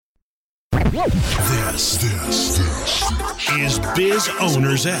This is Biz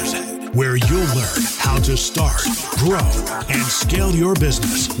Owner's Ed, where you'll learn how to start, grow, and scale your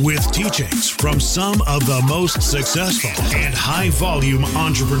business with teachings from some of the most successful and high-volume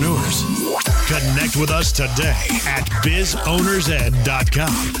entrepreneurs. Connect with us today at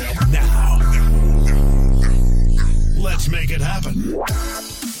bizownersed.com. Now, let's make it happen.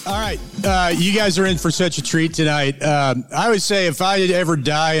 All right. You guys are in for such a treat tonight. I would say if I ever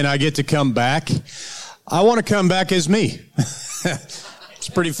die and I get to come back, I want to come back as me. It's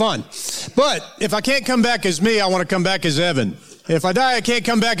pretty fun. But if I can't come back as me, I want to come back as Evan. If I die, I can't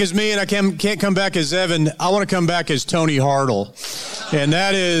come back as me, and I can't come back as Evan. I want to come back as Tony Hartle. And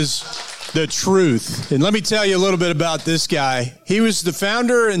that is the truth. And let me tell you a little bit about this guy. He was the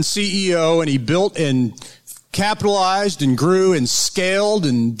founder and CEO, and he built and capitalized and grew and scaled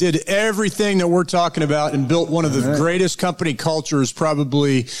and did everything that we're talking about and built one of the greatest company cultures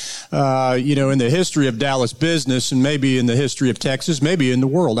probably, in the history of Dallas business and maybe in the history of Texas, maybe in the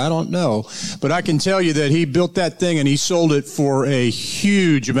world. I don't know. But I can tell you that he built that thing and he sold it for a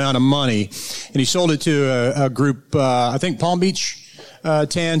huge amount of money. And he sold it to a group, I think Palm Beach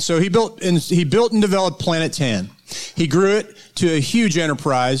Tan. So he built and developed Planet Tan. He grew it to a huge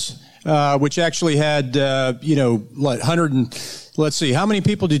enterprise. Which actually had, let's see, how many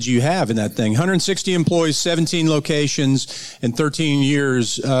people did you have in that thing? 160 employees, 17 locations, and 13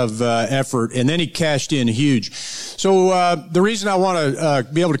 years of effort. And then he cashed in huge. So the reason I want to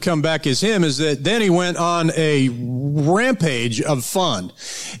be able to come back as him is that then he went on a rampage of fun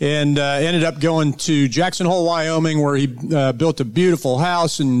and ended up going to Jackson Hole, Wyoming, where he built a beautiful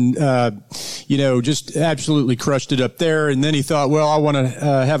house and, just absolutely crushed it up there. And then he thought, well, I want to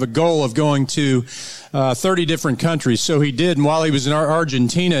have a goal of going to 30 different countries. So he did. And while he was in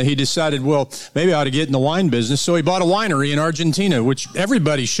Argentina, he decided, well, maybe I ought to get in the wine business. So he bought a winery in Argentina, which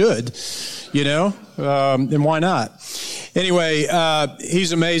everybody should, and why not? Anyway,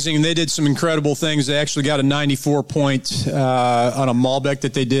 he's amazing. And they did some incredible things. They actually got a 94 point on a Malbec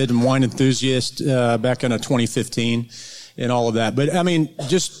that they did in Wine Enthusiast back in 2015. And all of that. But I mean,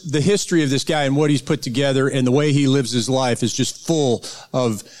 just the history of this guy and what he's put together and the way he lives his life is just full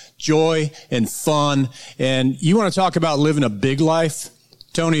of joy and fun. And you want to talk about living a big life?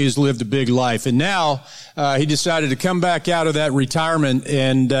 Tony has lived a big life. And now he decided to come back out of that retirement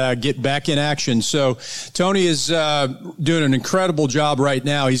and get back in action. So Tony is doing an incredible job right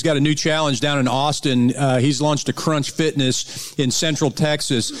now. He's got a new challenge down in Austin. He's launched a Crunch Fitness in Central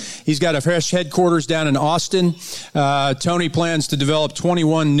Texas. He's got a fresh headquarters down in Austin. Tony plans to develop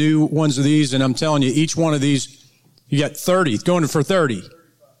 21 new ones of these. And I'm telling you, each one of these, you got 30, going for 30.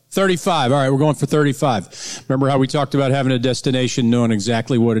 35. All right, we're going for 35. Remember how we talked about having a destination, knowing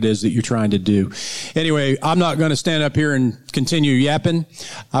exactly what it is that you're trying to do. Anyway, I'm not going to stand up here and continue yapping.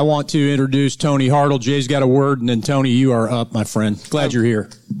 I want to introduce Tony Hartle. Jay's got a word, and then Tony, you are up, my friend. Glad you're here.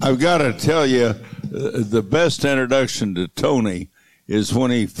 I've got to tell you, the best introduction to Tony is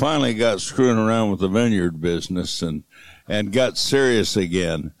when he finally got screwing around with the vineyard business and got serious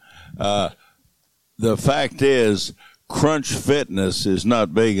again. The fact is, Crunch Fitness is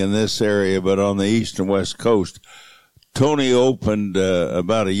not big in this area, but on the east and west coast. Tony opened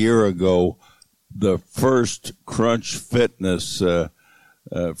about a year ago the first Crunch Fitness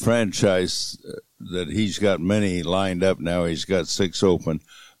franchise that he's got many lined up now. He's got 6 open.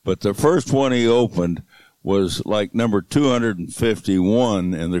 But the first one he opened was like number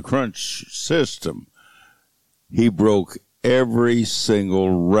 251 in the Crunch system. He broke every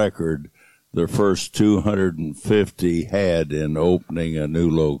single record the first 250 had in opening a new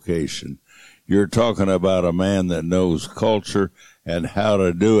location. You're talking about a man that knows culture and how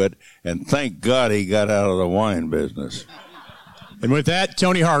to do it, and thank God he got out of the wine business. And with that,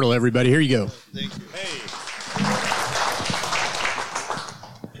 Tony Hartle, everybody. Here you go. Thank you. Hey.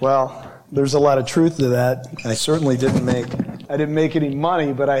 Well, there's a lot of truth to that. I certainly didn't make any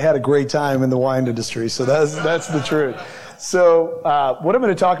money, but I had a great time in the wine industry, so that's the truth. So what I'm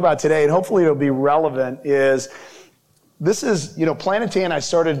going to talk about today, and hopefully it'll be relevant, is this is, Planet Tan I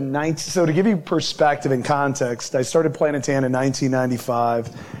started so to give you perspective and context, I started Planet Tan in 1995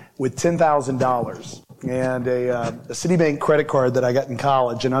 with $10,000 and a Citibank credit card that I got in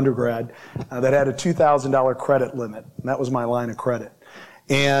college, in undergrad, that had a $2,000 credit limit. And that was my line of credit.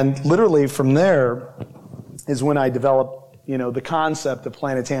 And literally from there is when I developed the concept of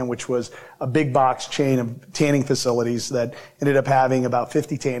Planet Tan, which was a big box chain of tanning facilities that ended up having about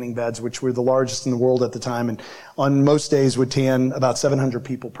 50 tanning beds, which were the largest in the world at the time, and on most days would tan about 700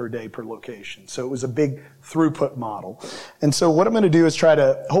 people per day per location. So it was a big throughput model. And so what I'm going to do is try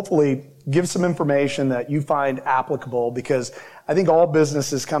to hopefully give some information that you find applicable, because I think all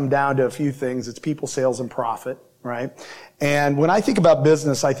businesses come down to a few things. It's people, sales, and profit, right? And when I think about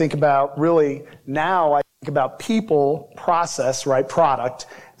business, I think about really now I think about people, process, right, product,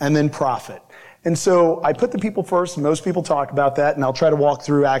 and then profit. And so I put the people first, and most people talk about that, and I'll try to walk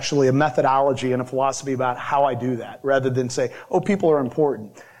through actually a methodology and a philosophy about how I do that, rather than say, oh, people are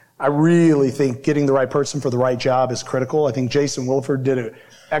important. I really think getting the right person for the right job is critical. I think Jason Williford did an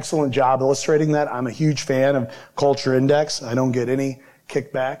excellent job illustrating that. I'm a huge fan of Culture Index. I don't get any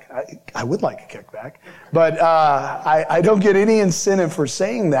kickback. I would like a kickback, but I don't get any incentive for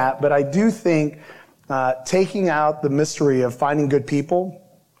saying that. But I do think taking out the mystery of finding good people,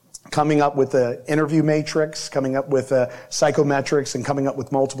 coming up with an interview matrix, coming up with psychometrics, and coming up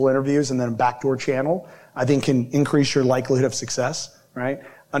with multiple interviews and then a backdoor channel, I think can increase your likelihood of success, right?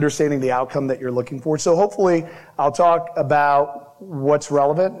 Understanding the outcome that you're looking for. So hopefully I'll talk about what's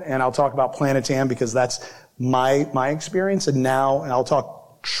relevant, and I'll talk about Planet Tan because that's my experience. And now I'll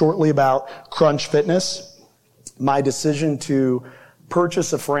talk shortly about Crunch Fitness, my decision to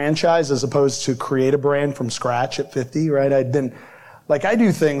purchase a franchise as opposed to create a brand from scratch at 50, right? I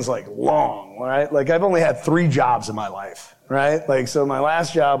do things like long, right? Like I've only had 3 jobs in my life, right? Like, so my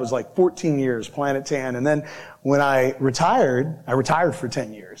last job was like 14 years, Planet Tan. And then when I retired for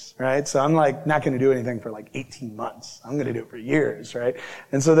 10 years, right? So I'm like not going to do anything for like 18 months. I'm going to do it for years, right?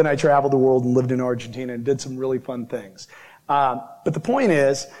 And so then I traveled the world and lived in Argentina and did some really fun things. But the point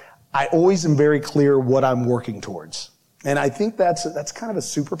is, I always am very clear what I'm working towards. And I think that's kind of a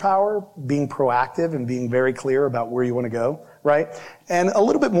superpower, being proactive and being very clear about where you want to go, right? And a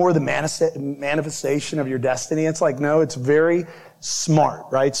little bit more of the manifestation of your destiny. It's like, no, it's very smart,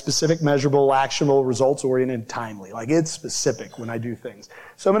 right? Specific, measurable, actionable, results-oriented, timely. Like it's specific when I do things.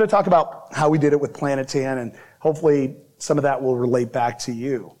 So I'm going to talk about how we did it with Planet Tan, and hopefully some of that will relate back to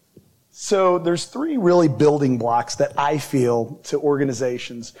you. So there's 3 really building blocks that I feel to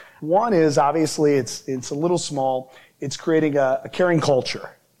organizations. One is, obviously, it's a little small. It's creating a caring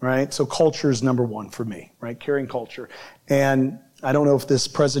culture, right? So culture is number 1 for me, right? Caring culture. And I don't know if this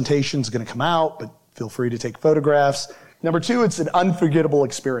presentation is going to come out, but feel free to take photographs. Number 2, it's an unforgettable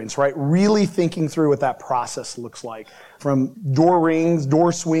experience, right? Really thinking through what that process looks like. From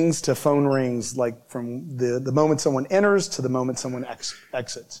door swings to phone rings, like from the moment someone enters to the moment someone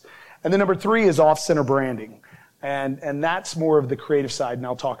exits. And then number 3 is off-center branding. And that's more of the creative side, and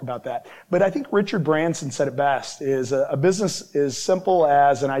I'll talk about that. But I think Richard Branson said it best, is a business is simple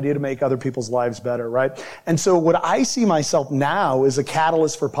as an idea to make other people's lives better, right? And so what I see myself now is a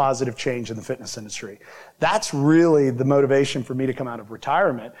catalyst for positive change in the fitness industry. That's really the motivation for me to come out of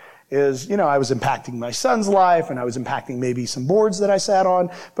retirement is, I was impacting my son's life, and I was impacting maybe some boards that I sat on.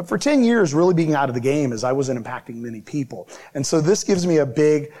 But for 10 years, really being out of the game is I wasn't impacting many people. And so this gives me a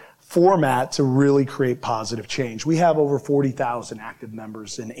big format to really create positive change. We have over 40,000 active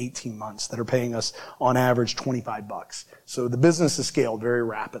members in 18 months that are paying us on average $25. So the business has scaled very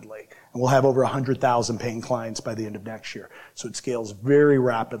rapidly, and we'll have over 100,000 paying clients by the end of next year. So it scales very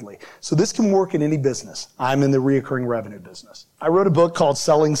rapidly. So this can work in any business. I'm in the recurring revenue business. I wrote a book called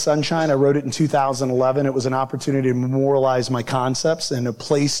Selling Sunshine. I wrote it in 2011. It was an opportunity to memorialize my concepts and a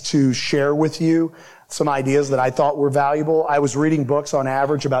place to share with you some ideas that I thought were valuable. I was reading books on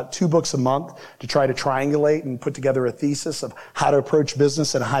average, about 2 books a month, to try to triangulate and put together a thesis of how to approach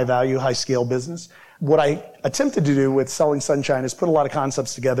business in a high-value, high-scale business. What I attempted to do with Selling Sunshine is put a lot of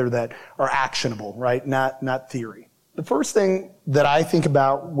concepts together that are actionable, right? Not theory. The first thing that I think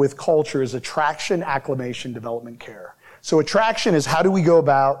about with culture is attraction, acclimation, development, care. So attraction is how do we go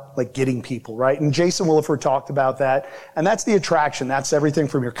about like getting people, right? And Jason Williford talked about that. And that's the attraction. That's everything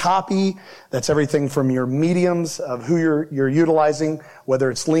from your copy. That's everything from your mediums of who you're utilizing,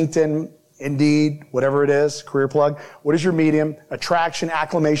 whether it's LinkedIn, Indeed, whatever it is, Career Plug. What is your medium? Attraction,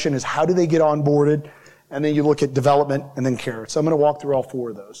 acclimation is how do they get onboarded? And then you look at development and then care. So I'm going to walk through all 4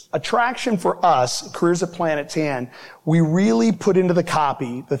 of those. Attraction for us, Careers at Planet Tan, we really put into the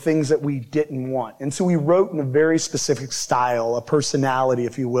copy the things that we didn't want. And so we wrote in a very specific style, a personality,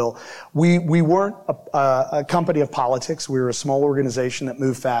 if you will. We weren't a company of politics. We were a small organization that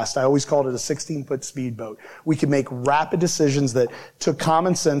moved fast. I always called it a 16-foot speedboat. We could make rapid decisions that took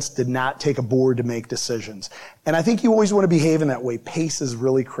common sense, did not take a board to make decisions. And I think you always want to behave in that way. Pace is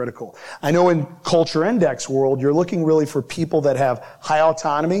really critical. I know in Culture Index world, you're looking really for people that have high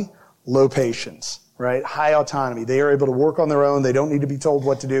autonomy, low patience, right? High autonomy. They are able to work on their own. They don't need to be told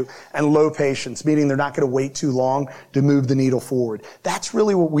what to do. And low patience, meaning they're not going to wait too long to move the needle forward. That's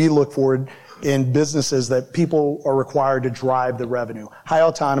really what we look for in businesses, that people are required to drive the revenue. High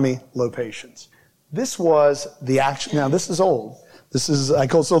autonomy, low patience. This was the action. Now, this is old. I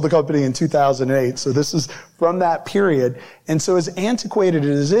sold the company in 2008, so this is from that period. And so as antiquated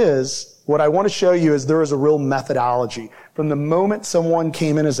as it is, what I want to show you is there is a real methodology. From the moment someone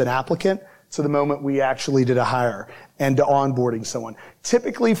came in as an applicant to the moment we actually did a hire and to onboarding someone.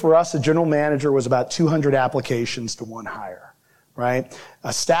 Typically for us, a general manager was about 200 applications to one hire, right?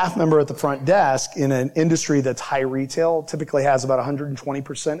 A staff member at the front desk in an industry that's high retail typically has about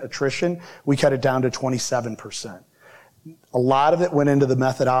 120% attrition. We cut it down to 27%. A lot of it went into the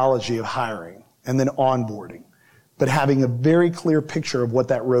methodology of hiring and then onboarding, but having a very clear picture of what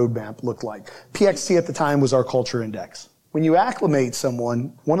that roadmap looked like. PXT at the time was our culture index. When you acclimate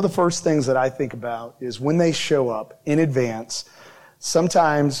someone, one of the first things that I think about is when they show up in advance,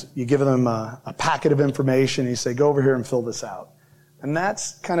 sometimes you give them a packet of information and you say, go over here and fill this out. And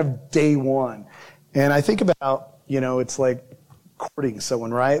that's kind of day one. And I think about, it's like courting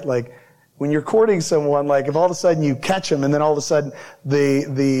someone, right? Like, when you're courting someone, like if all of a sudden you catch them and then all of a sudden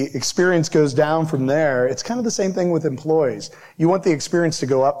the experience goes down from there, it's kind of the same thing with employees. You want the experience to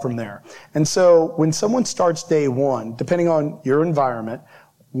go up from there. And so when someone starts day one, depending on your environment,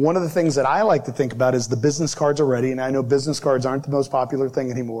 one of the things that I like to think about is the business cards are ready. And I know business cards aren't the most popular thing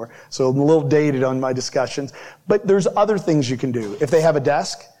anymore, so I'm a little dated on my discussions. But there's other things you can do. If they have a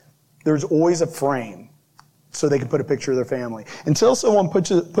desk, there's always a frame, so they can put a picture of their family. Until someone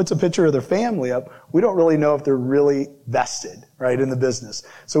puts a picture of their family up, we don't really know if they're really vested, right, in the business.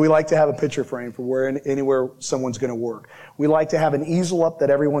 So we like to have a picture frame for anywhere someone's going to work. We like to have an easel up that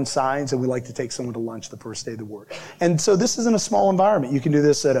everyone signs, and we like to take someone to lunch the first day of the work. And so this isn't a small environment. You can do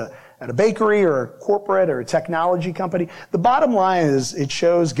this at a bakery or a corporate or a technology company. The bottom line is it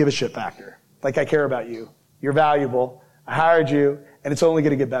shows give a shit factor. Like, I care about you. You're valuable. I hired you. And it's only going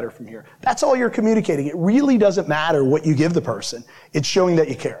to get better from here. That's all you're communicating. It really doesn't matter what you give the person. It's showing that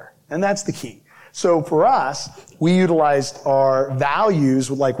you care. And that's the key. So for us, we utilized our values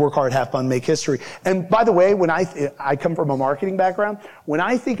like work hard, have fun, make history. And by the way, when I come from a marketing background, when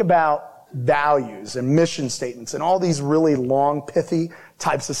I think about values and mission statements and all these really long, pithy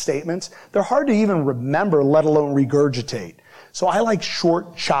types of statements, they're hard to even remember, let alone regurgitate. So I like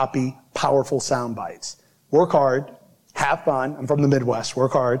short, choppy, powerful sound bites. Work hard. Have fun. I'm from the Midwest.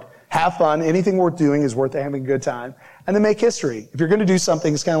 Work hard. Have fun. Anything worth doing is worth having a good time. And then make history. If you're going to do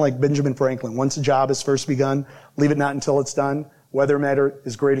something, it's kind of like Benjamin Franklin. Once a job is first begun, leave it not until it's done. Whether matter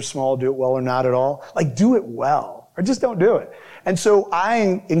is great or small, do it well or not at all. Like, do it well, or just don't do it. And so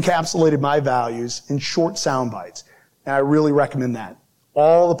I encapsulated my values in short sound bites. And I really recommend that.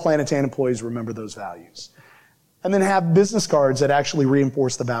 All the Planetan employees remember those values. And then have business cards that actually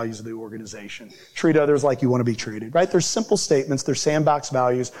reinforce the values of the organization. Treat others like you want to be treated, right? They're simple statements, they're sandbox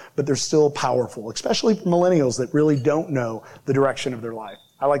values, but they're still powerful, especially for millennials that really don't know the direction of their life.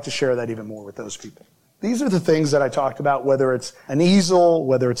 I like to share that even more with those people. These are the things that I talked about, whether it's an easel,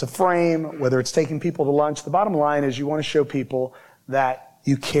 whether it's a frame, whether it's taking people to lunch. The bottom line is you want to show people that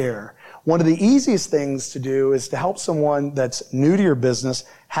you care. One of the easiest things to do is to help someone that's new to your business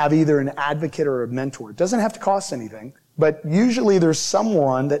have either an advocate or a mentor. It doesn't have to cost anything, but usually there's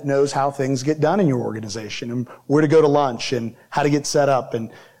someone that knows how things get done in your organization and where to go to lunch and how to get set up,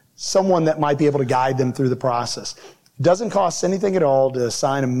 and someone that might be able to guide them through the process. It doesn't cost anything at all to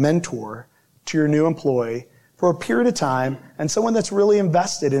assign a mentor to your new employee for a period of time, and someone that's really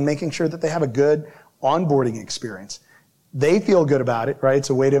invested in making sure that they have a good onboarding experience. They feel good about it, right?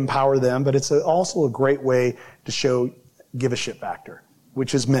 It's a way to empower them, but it's also a great way to show give a shit factor,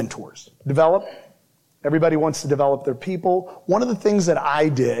 which is mentors. Develop. Everybody wants to develop their people. One of the things that I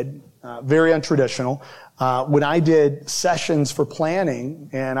did, very untraditional, when I did sessions for planning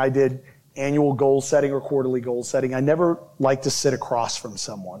and I did annual goal setting or quarterly goal setting, I never liked to sit across from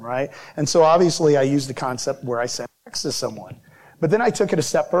someone, right? And so obviously I used the concept where I sat next to someone. But then I took it a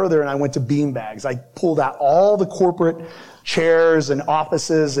step further and I went to beanbags. I pulled out all the corporate chairs and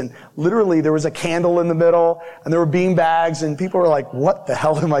offices, and literally there was a candle in the middle and there were beanbags, and people were like, what the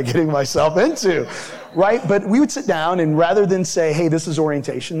hell am I getting myself into? Right? But we would sit down, and rather than say, hey, this is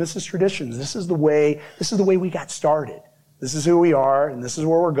orientation, this is traditions, this is the way we got started. This is who we are and this is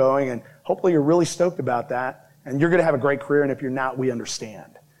where we're going, and hopefully you're really stoked about that and you're going to have a great career, and if you're not, we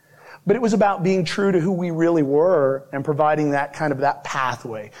understand. But it was about being true to who we really were and providing that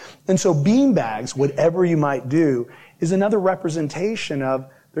pathway. And so beanbags, whatever you might do, is another representation of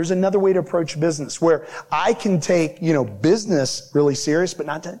there's another way to approach business where I can take, business really serious, but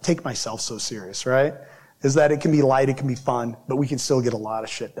not to take myself so serious, right? Is that it can be light, it can be fun, but we can still get a lot of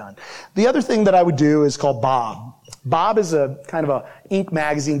shit done. The other thing that I would do is called Bob. Bob is a kind of a Inc.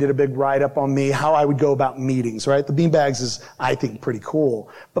 magazine did a big write-up on me, how I would go about meetings, right? The beanbags is, I think, pretty cool.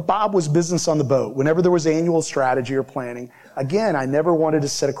 But Bob was business on the boat. Whenever there was annual strategy or planning, again, I never wanted to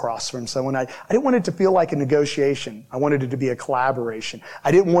sit across from someone. I didn't want it to feel like a negotiation. I wanted it to be a collaboration.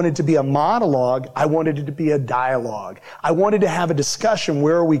 I didn't want it to be a monologue. I wanted it to be a dialogue. I wanted to have a discussion.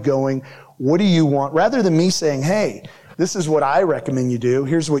 Where are we going? What do you want? Rather than me saying, hey, this is what I recommend you do.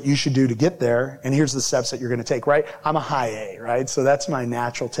 Here's what you should do to get there. And here's the steps that you're going to take, right? I'm a high A, right? So that's my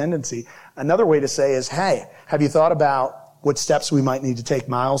natural tendency. Another way to say is, hey, have you thought about what steps we might need to take,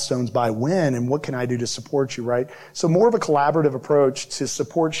 milestones by when, and what can I do to support you, right? So more of a collaborative approach to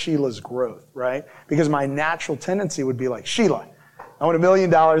support Sheila's growth, right? Because my natural tendency would be like, Sheila, I want $1 million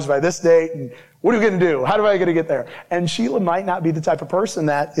by this date, and what are we going to do? How am I going to get there? And Sheila might not be the type of person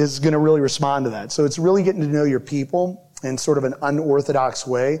that is going to really respond to that. So it's really getting to know your people in sort of an unorthodox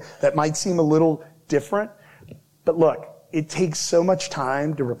way that might seem a little different. But look, it takes so much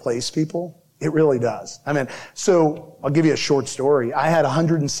time to replace people. It really does. I mean, so I'll give you a short story. I had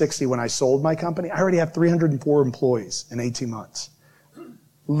 160 when I sold my company. I already have 304 employees in 18 months.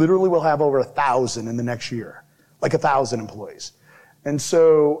 Literally we'll have over 1,000 in the next year, like 1,000 employees. And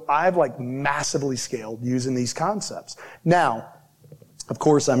so I've like massively scaled using these concepts. Now, of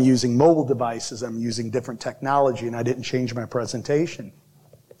course, I'm using mobile devices. I'm using different technology, and I didn't change my presentation.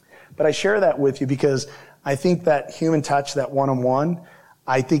 But I share that with you because I think that human touch, that one-on-one,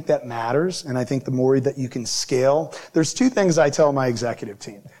 I think that matters, and I think the more that you can scale. There's two things I tell my executive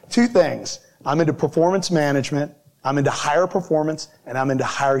team. Two things. I'm into performance management, I'm into higher performance, and I'm into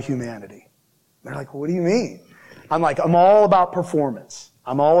higher humanity. They're like, what do you mean? I'm like, I'm all about performance.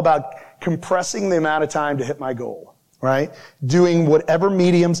 I'm all about compressing the amount of time to hit my goal. Right? Doing whatever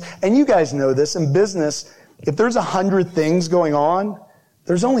mediums. And you guys know this in business, if there's 100 things going on,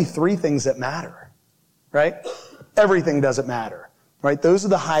 there's only 3 things that matter. Right? Everything doesn't matter. Right? Those are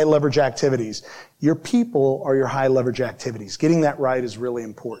the high leverage activities. Your people are your high leverage activities. Getting that right is really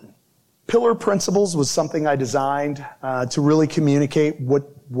important. Pillar principles was something I designed to really communicate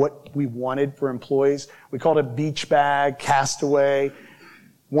what we wanted for employees. We called it beach bag, castaway.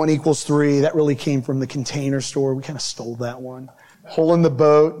 1 equals 3. That really came from the Container Store. We kind of stole that one. Hole in the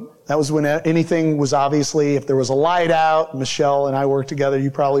boat. That was when anything was obviously, if there was a light out, Michelle and I worked together. You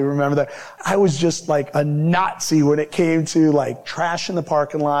probably remember that. I was just like a Nazi when it came to like trash in the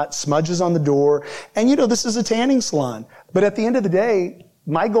parking lot, smudges on the door. And you know, this is a tanning salon. But at the end of the day,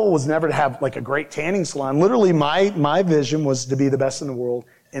 my goal was never to have like a great tanning salon. Literally, my vision was to be the best in the world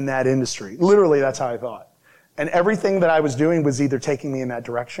in that industry. Literally, that's how I thought. And everything that I was doing was either taking me in that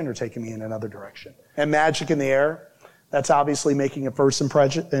direction or taking me in another direction. And magic in the air, that's obviously making a first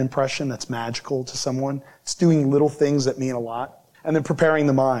impression that's magical to someone. It's doing little things that mean a lot. And then preparing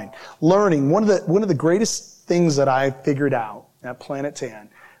the mind. Learning. One of the greatest things that I figured out at Planet Tan,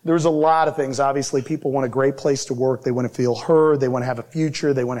 there's a lot of things. Obviously, people want a great place to work. They want to feel heard. They want to have a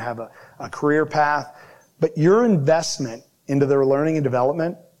future. They want to have a career path. But your investment into their learning and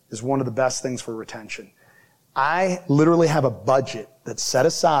development is one of the best things for retention. I literally have a budget that's set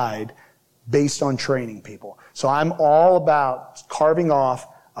aside based on training people. So I'm all about carving off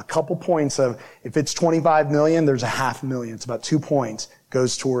a couple points of, if it's 25 million, there's $500,000. It's about 2 points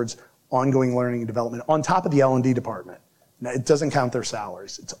goes towards ongoing learning and development on top of the L&D department. Now, it doesn't count their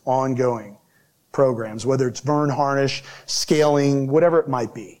salaries. It's ongoing programs, whether it's Vern Harnish, scaling, whatever it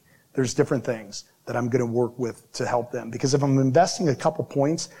might be. There's different things that I'm going to work with to help them. Because if I'm investing a couple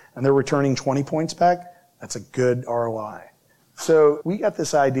points and they're returning 20 points back, that's a good ROI. So we got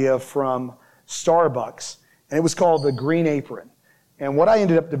this idea from Starbucks, and it was called the Green Apron. And what I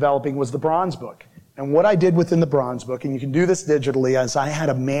ended up developing was the Bronze Book. And what I did within the Bronze Book, and you can do this digitally, is I had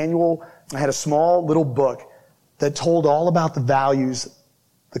a manual, I had a small little book that told all about the values,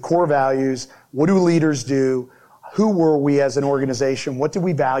 the core values, what do leaders do, who were we as an organization, what did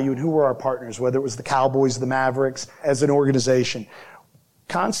we value, and who were our partners, whether it was the Cowboys, the Mavericks, as an organization.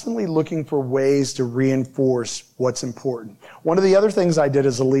 Constantly looking for ways to reinforce what's important. One of the other things I did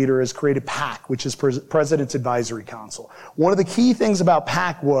as a leader is create a PAC, which is President's Advisory Council. One of the key things about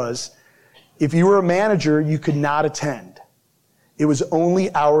PAC was, if you were a manager, you could not attend. It was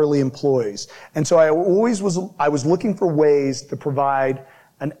only hourly employees. And so I was looking for ways to provide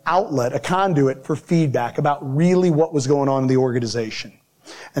an outlet, a conduit for feedback about really what was going on in the organization.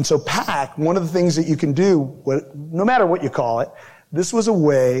 And so PAC, one of the things that you can do, no matter what you call it, this was a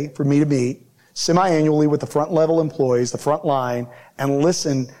way for me to meet semi-annually with the front-level employees, the front line, and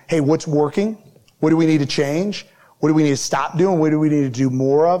listen, hey, what's working? What do we need to change? What do we need to stop doing? What do we need to do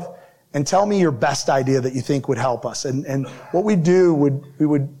more of? And tell me your best idea that you think would help us. And what we do we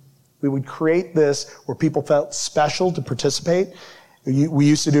would We would create this where people felt special to participate. We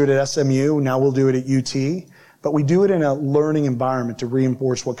used to do it at SMU. Now we'll do it at UT. But we do it in a learning environment to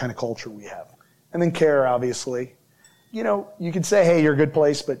reinforce what kind of culture we have. And then care, obviously. You know, you could say, hey, you're a good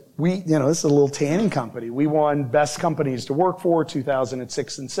place, but this is a little tanning company. We won Best Companies to Work For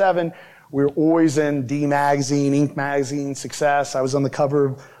 2006 and 2007. We were always in D Magazine, Inc. Magazine, Success. I was on the cover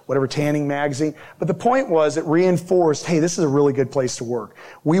of whatever tanning magazine. But the point was it reinforced, hey, this is a really good place to work.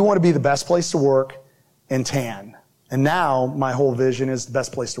 We want to be the best place to work and tan. And now my whole vision is the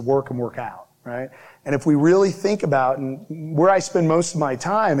best place to work and work out, right? And if we really think about, and where I spend most of my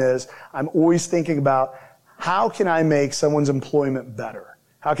time is, I'm always thinking about how can I make someone's employment better?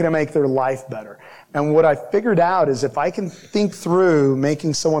 How can I make their life better? And what I figured out is if I can think through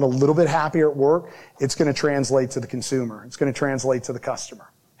making someone a little bit happier at work, it's going to translate to the consumer. It's going to translate to the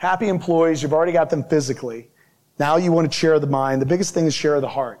customer. Happy employees, you've already got them physically. Now you want to share the mind. The biggest thing is share of the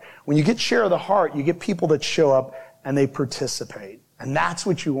heart. When you get share of the heart, you get people that show up and they participate. And that's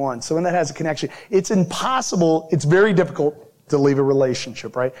what you want. Someone that has a connection. It's impossible. It's very difficult to leave a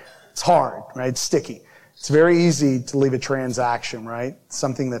relationship, right? It's hard, right? It's sticky. It's very easy to leave a transaction, right?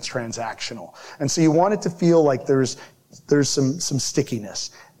 Something that's transactional. And so you want it to feel like there's some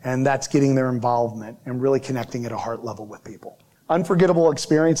stickiness, and that's getting their involvement and really connecting at a heart level with people. Unforgettable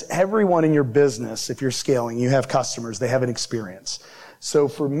experience. Everyone in your business, if you're scaling, you have customers, they have an experience. So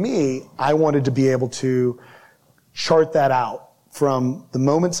for me, I wanted to be able to chart that out from the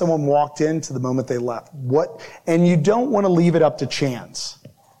moment someone walked in to the moment they left. And you don't want to leave it up to chance.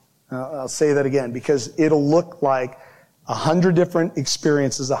 I'll say that again, because it'll look like 100 different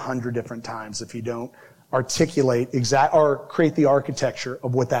experiences 100 different times if you don't articulate or create the architecture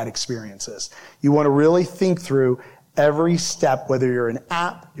of what that experience is. You want to really think through every step, whether you're an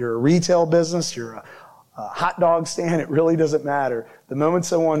app, you're a retail business, you're a hot dog stand, it really doesn't matter. The moment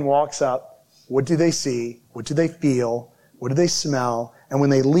someone walks up, what do they see? What do they feel? What do they smell? And when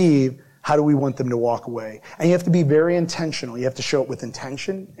they leave, how do we want them to walk away? And you have to be very intentional. You have to show it with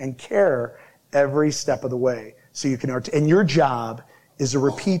intention and care every step of the way. So you can, and your job is to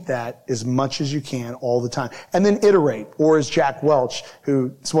repeat that as much as you can all the time. And then iterate. Or as Jack Welch,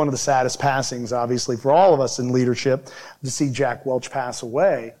 who is one of the saddest passings, obviously, for all of us in leadership, to see Jack Welch pass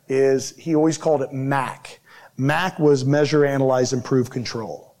away, is he always called it MAC. MAC was measure, analyze, improve,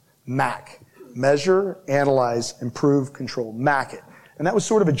 control. MAC. Measure, analyze, improve, control. MAC it. And that was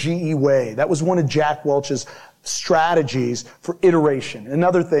sort of a GE way. That was one of Jack Welch's strategies for iteration.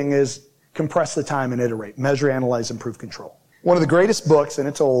 Another thing is compress the time and iterate. Measure, analyze, improve, control. One of the greatest books, and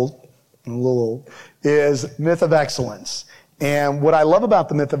it's old, a little old, is Myth of Excellence. And what I love about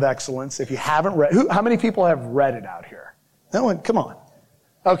the Myth of Excellence, if you haven't read, how many people have read it out here? No one? Come on.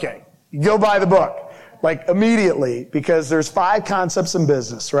 Okay. You go buy the book. Like immediately, because there's 5 concepts in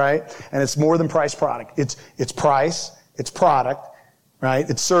business, right? And it's more than price product. It's price, it's product, right?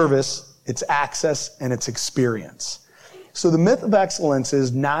 It's service, it's access, and it's experience. So the myth of excellence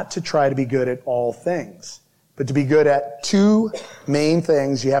is not to try to be good at all things, but to be good at 2 main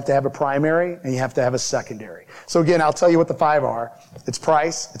things. You have to have a primary and you have to have a secondary. So again, I'll tell you what the 5 are. It's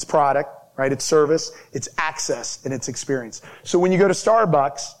price, it's product, right? It's service, it's access, and it's experience. So when you go to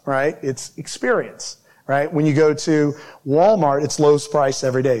Starbucks, right, it's experience. Right? When you go to Walmart, it's lowest price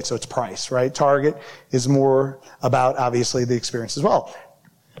every day. So it's price, right? Target is more about, obviously, the experience as well.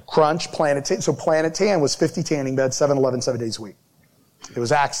 Crunch, Planet Tan. So Planet Tan was 50 tanning beds, 7-Eleven, 7 days a week. It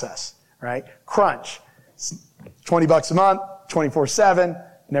was access, right? Crunch, $20 a month, 24/7,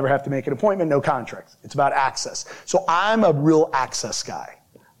 never have to make an appointment, no contracts. It's about access. So I'm a real access guy.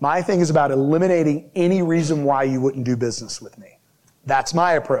 My thing is about eliminating any reason why you wouldn't do business with me. That's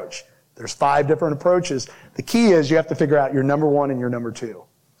my approach. There's 5 different approaches. The key is you have to figure out your number 1 and your number 2,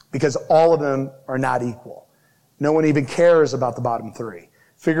 because all of them are not equal. No one even cares about the bottom 3.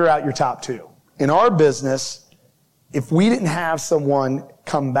 Figure out your top 2. In our business, if we didn't have someone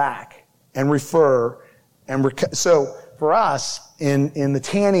come back and refer, so for us in the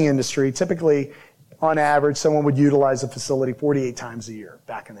tanning industry, typically on average, someone would utilize a facility 48 times a year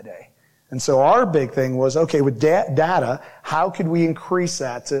back in the day. And so our big thing was, okay, with data, how could we increase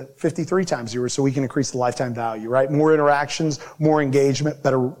that to 53 times a year so we can increase the lifetime value, right? More interactions, more engagement,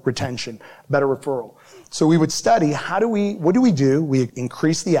 better retention, better referral. So we would study, what do we do? We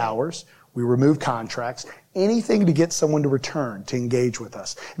increase the hours, we remove contracts, anything to get someone to return, to engage with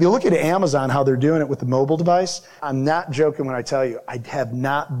us. If you look at Amazon, how they're doing it with the mobile device, I'm not joking when I tell you, I have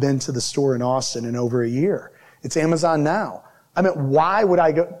not been to the store in Austin in over a year. It's Amazon Now. I mean, why would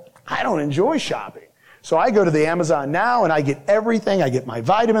I go? I don't enjoy shopping. So I go to the Amazon Now and I get everything. I get my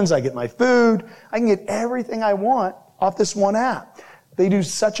vitamins, I get my food. I can get everything I want off this one app. They do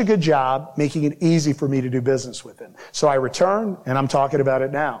such a good job making it easy for me to do business with them. So I return, and I'm talking about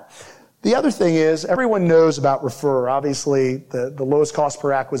it now. The other thing is, everyone knows about refer. Obviously, the lowest cost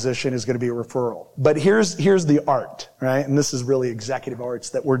per acquisition is going to be a referral. But here's the art, right? And this is really executive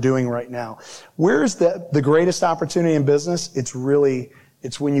arts that we're doing right now. Where's the greatest opportunity in business? It's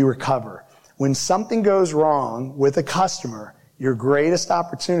when you recover. When something goes wrong with a customer, your greatest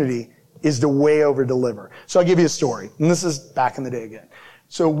opportunity is to way over deliver. So I'll give you a story. And this is back in the day again.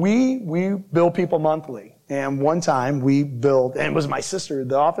 So we bill people monthly. And one time we billed, and it was my sister,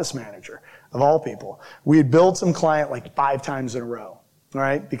 the office manager of all people. We had billed some client like 5 times in a row,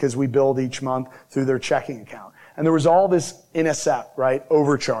 right? Because we billed each month through their checking account. And there was all this NSF, right?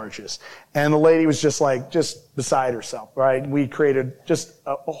 Overcharges. And the lady was just beside herself, right? We created just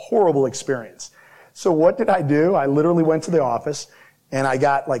a horrible experience. So what did I do? I literally went to the office and I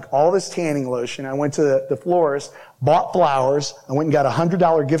got like all this tanning lotion. I went to the florist, bought flowers. I went and got a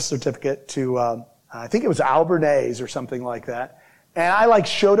 $100 gift certificate to, I think it was Albernays or something like that. And I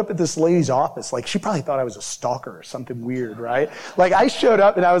showed up at this lady's office. Like she probably thought I was a stalker or something weird, right? Like I showed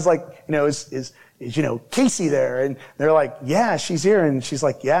up and I was like, is Casey there? And they're like, yeah, she's here. And she's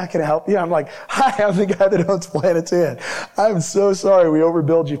like, yeah, can I help you? I'm like, hi, I'm the guy that owns Planet Inn. I'm so sorry we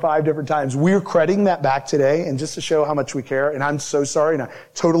overbilled you 5 different times. We're crediting that back today and just to show how much we care. And I'm so sorry. And I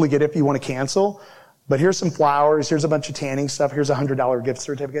totally get it if you want to cancel. But here's some flowers. Here's a bunch of tanning stuff. Here's a $100 gift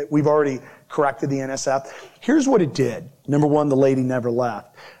certificate. We've already corrected the NSF. Here's what it did. Number one, the lady never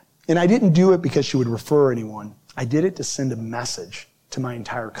left. And I didn't do it because she would refer anyone. I did it to send a message to my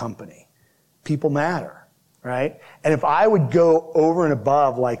entire company. People matter, right? And if I would go over and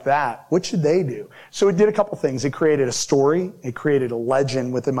above like that, what should they do? So it did a couple things. It created a story. It created a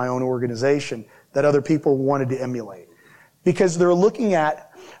legend within my own organization that other people wanted to emulate. Because they're looking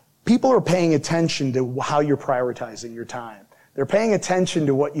at, people are paying attention to how you're prioritizing your time. They're paying attention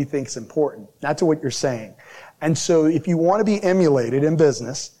to what you think is important, not to what you're saying. And so if you want to be emulated in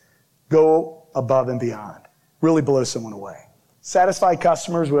business, go above and beyond. Really blow someone away. Satisfied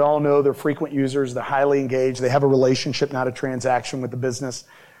customers, we all know they're frequent users, they're highly engaged, they have a relationship, not a transaction with the business.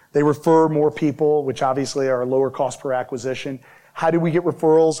 They refer more people, which obviously are lower cost per acquisition. How did we get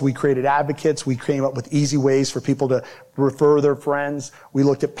referrals? We created advocates. We came up with easy ways for people to refer their friends. We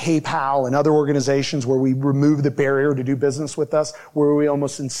looked at PayPal and other organizations where we removed the barrier to do business with us, where we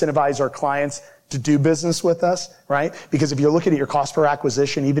almost incentivize our clients to do business with us, right? Because if you're looking at your cost per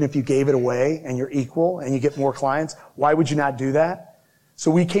acquisition, even if you gave it away and you're equal and you get more clients, why would you not do that?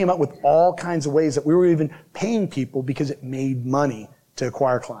 So we came up with all kinds of ways that we were even paying people because it made money to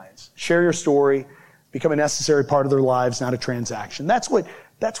acquire clients. Share your story. Become a necessary part of their lives, not a transaction. That's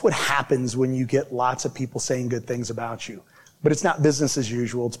what happens when you get lots of people saying good things about you. But it's not business as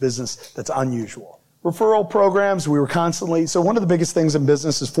usual. It's business that's unusual. Referral programs, we were constantly, so one of the biggest things in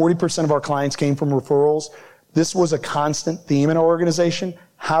business is 40% of our clients came from referrals. This was a constant theme in our organization,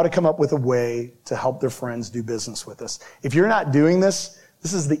 how to come up with a way to help their friends do business with us. If you're not doing this,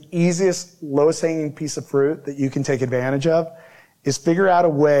 this is the easiest, lowest hanging piece of fruit that you can take advantage of, is figure out a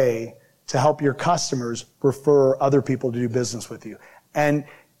way to help your customers refer other people to do business with you. And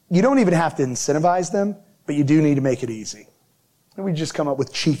you don't even have to incentivize them, but you do need to make it easy. And we just come up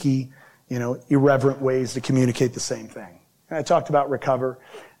with cheeky, irreverent ways to communicate the same thing. And I talked about recover.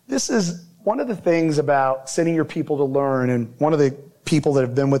 This is one of the things about sending your people to learn, and one of the people that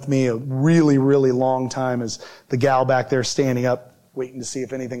have been with me a really, really long time is the gal back there standing up, waiting to see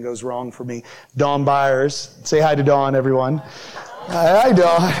if anything goes wrong for me. Dawn Byers. Say hi to Dawn, everyone. Hi,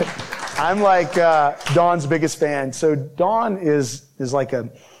 Dawn. I'm like Dawn's biggest fan. So Dawn is like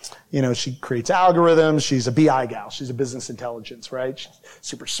she creates algorithms. She's a BI gal. She's a business intelligence, right? She's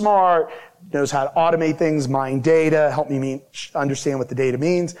super smart, knows how to automate things, mine data, help me understand what the data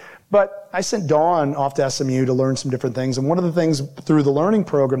means. But I sent Dawn off to SMU to learn some different things. And one of the things through the learning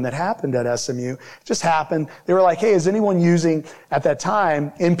program that happened at SMU, just happened, they were like, hey, is anyone using, at that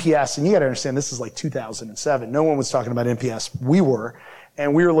time, NPS? And you got to understand, this is like 2007. No one was talking about NPS. We were.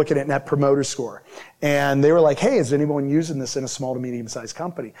 And we were looking at Net Promoter Score. And they were like, hey, is anyone using this in a small to medium-sized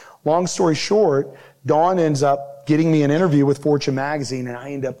company? Long story short, Dawn ends up getting me an interview with Fortune magazine, and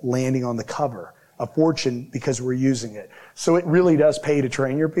I end up landing on the cover of Fortune because we're using it. So it really does pay to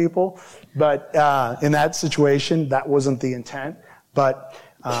train your people. But in that situation, that wasn't the intent. But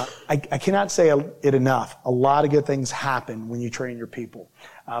I cannot say it enough. A lot of good things happen when you train your people.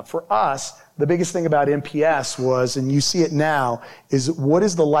 For us, the biggest thing about NPS was, and you see it now, is what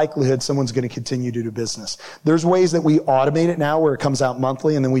is the likelihood someone's going to continue to do business? There's ways that we automate it now where it comes out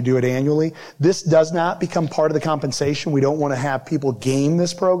monthly and then we do it annually. This does not become part of the compensation. We don't want to have people game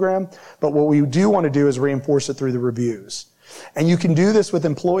this program, but what we do want to do is reinforce it through the reviews. And you can do this with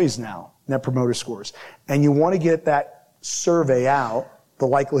employees now, Net Promoter Scores. And you want to get that survey out, the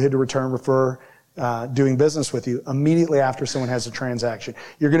likelihood to return, refer, doing business with you immediately after someone has a transaction.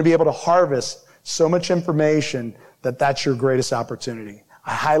 You're going to be able to harvest so much information that that's your greatest opportunity.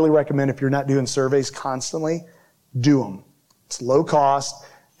 I highly recommend, if you're not doing surveys constantly, do them. It's low cost,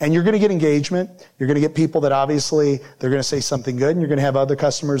 and you're going to get engagement. You're going to get people that obviously they're going to say something good, and you're going to have other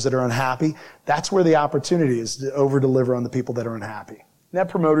customers that are unhappy. That's where the opportunity is, to over-deliver on the people that are unhappy. Net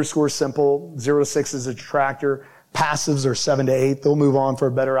Promoter Score is simple. 0 to 6 is a detractor. Passives are 7 to 8. They'll move on for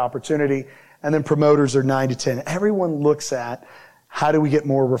a better opportunity. And then promoters are 9 to 10. Everyone looks at, how do we get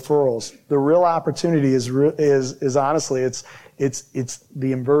more referrals? The real opportunity is honestly, it's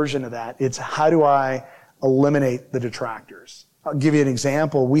the inversion of that. It's, how do I eliminate the detractors? I'll give you an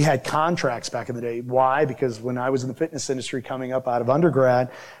example. We had contracts back in the day. Why? Because when I was in the fitness industry coming up out of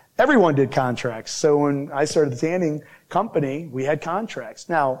undergrad, everyone did contracts. So when I started the tanning company, we had contracts.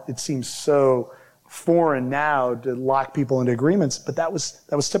 Now, it seems so foreign now to lock people into agreements, but that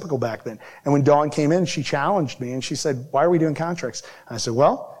was typical back then. And when Dawn came in, she challenged me and she said, why are we doing contracts? And I said,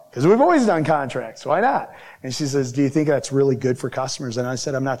 well, because we've always done contracts. Why not? And she says, do you think that's really good for customers? And I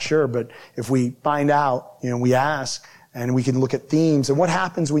said, I'm not sure, but if we find out, we ask, and we can look at themes. And what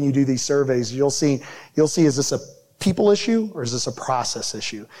happens when you do these surveys, you'll see, is this a people issue or is this a process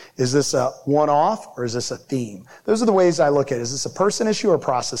issue? Is this a one-off or is this a theme? Those are the ways I look at it. Is this a person issue or a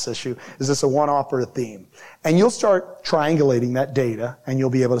process issue? Is this a one-off or a theme? And you'll start triangulating that data and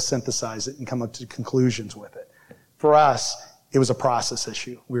you'll be able to synthesize it and come up to conclusions with it. For us, it was a process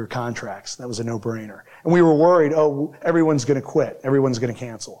issue. We were contracts. That was a no-brainer. And we were worried, everyone's going to quit. Everyone's going to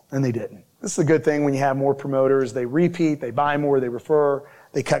cancel. And they didn't. This is a good thing when you have more promoters. They repeat, they buy more, they refer,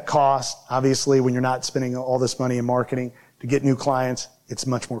 they cut costs. Obviously, when you're not spending all this money in marketing to get new clients, it's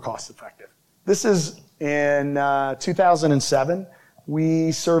much more cost effective. This is in 2007.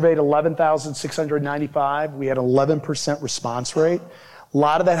 We surveyed 11,695. We had 11% response rate. A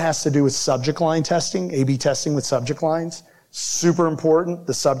lot of that has to do with subject line testing, A/B testing with subject lines. Super important,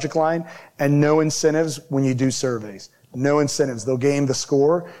 the subject line, and no incentives when you do surveys. No incentives. They'll game the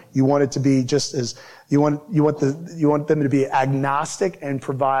score. You want it to be just as, you want them to be agnostic and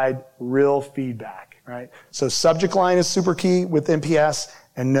provide real feedback, right? So subject line is super key with NPS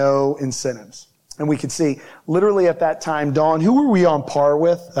and no incentives. And we could see, literally at that time, Dawn, who were we on par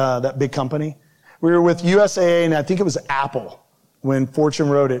with, that big company? We were with USAA, and I think it was Apple when Fortune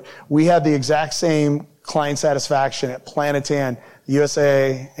wrote it. We had the exact same client satisfaction at Planet Tan,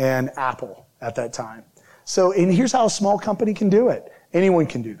 USAA, and Apple at that time. So, and here's how a small company can do it. Anyone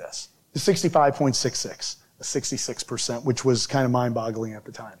can do this. 65.66, 66%, which was kind of mind-boggling at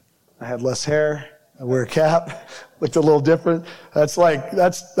the time. I had less hair. I wear a cap. Looked a little different. That's like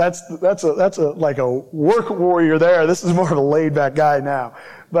a work warrior there. This is more of a laid-back guy now.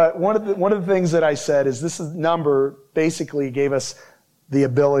 But one of the things that I said is this number basically gave us the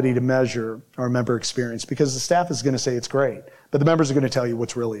ability to measure our member experience, because the staff is going to say it's great, but the members are going to tell you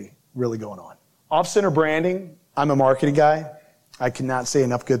what's really, really going on. Off-center branding, I'm a marketing guy. I cannot say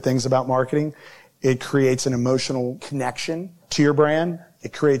enough good things about marketing. It creates an emotional connection to your brand.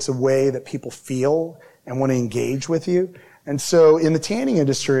 It creates a way that people feel and want to engage with you. And so in the tanning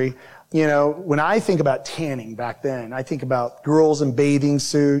industry, when I think about tanning back then, I think about girls in bathing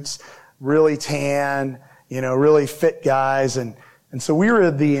suits, really tan, really fit guys. And so we were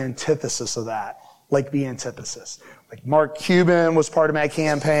the antithesis of that, like the antithesis. Like Mark Cuban was part of my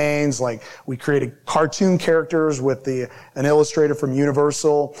campaigns. Like we created cartoon characters with an illustrator from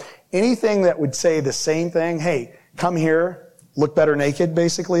Universal. Anything that would say the same thing. Hey, come here, look better naked,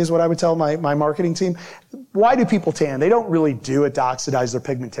 basically, is what I would tell my marketing team. Why do people tan? They don't really do it to oxidize their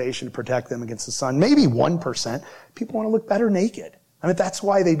pigmentation to protect them against the sun. Maybe 1%. People want to look better naked. I mean, that's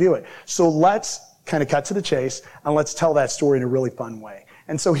why they do it. So let's kind of cut to the chase and let's tell that story in a really fun way.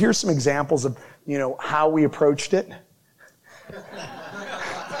 And so here's some examples of, how we approached it.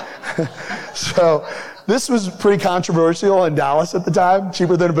 So this was pretty controversial in Dallas at the time,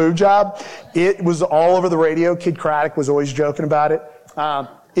 cheaper than a boob job. It was all over the radio. Kid Craddock was always joking about it.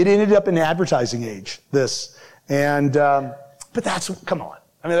 It ended up in the advertising age, this. And, but come on.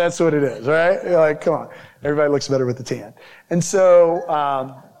 I mean, that's what it is, right? You're like, come on. Everybody looks better with the tan. And so,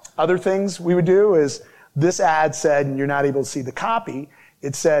 other things we would do is this ad said, and you're not able to see the copy,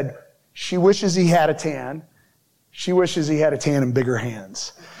 it said, she wishes he had a tan. She wishes he had a tan and bigger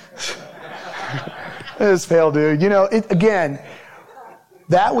hands. This failed, dude. Again,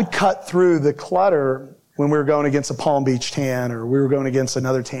 that would cut through the clutter when we were going against a Palm Beach tan or we were going against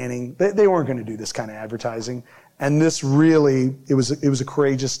another tanning. They weren't going to do this kind of advertising. And this really, it was a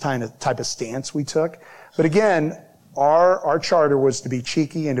courageous type of stance we took. But again, Our charter was to be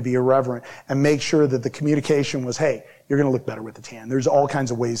cheeky and to be irreverent and make sure that the communication was, hey, you're going to look better with the tan. There's all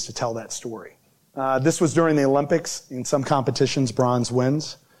kinds of ways to tell that story. This was during the Olympics. In some competitions, bronze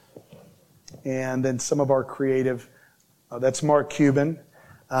wins. And then some of our creative, that's Mark Cuban.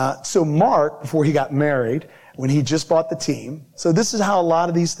 So Mark, before he got married, when he just bought the team, so this is how a lot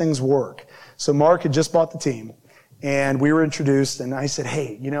of these things work. So Mark had just bought the team, and we were introduced, and I said,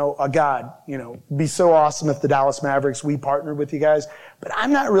 hey, God, it'd be so awesome if the Dallas Mavericks, we partnered with you guys, but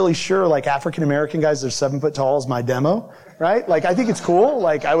I'm not really sure, like, African-American guys that are 7 foot tall is my demo, right? Like, I think it's cool.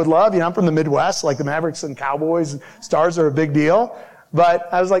 Like, I would love, I'm from the Midwest, like the Mavericks and Cowboys and Stars are a big deal.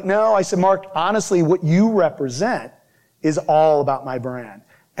 But I was like, no, I said, Mark, honestly, what you represent is all about my brand.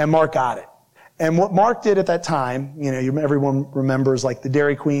 And Mark got it. And what Mark did at that time, everyone remembers like the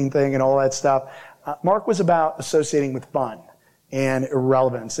Dairy Queen thing and all that stuff. Mark was about associating with fun and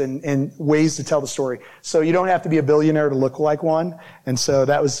irrelevance and ways to tell the story. So you don't have to be a billionaire to look like one. And so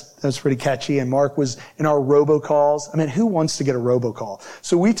that was pretty catchy. And Mark was in our robocalls. I mean, who wants to get a robocall?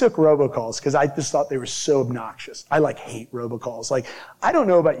 So we took robocalls because I just thought they were so obnoxious. I hate robocalls. Like, I don't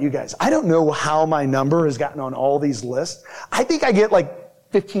know about you guys. I don't know how my number has gotten on all these lists. I think I get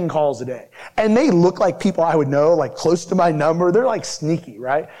 15 calls a day. And they look like people I would know, like close to my number. They're like sneaky,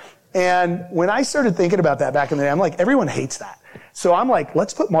 right? And when I started thinking about that back in the day, I'm like, everyone hates that. So I'm like,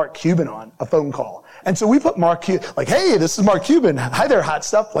 let's put Mark Cuban on a phone call. And so we put Mark Cuban, like, hey, this is Mark Cuban. Hi there, hot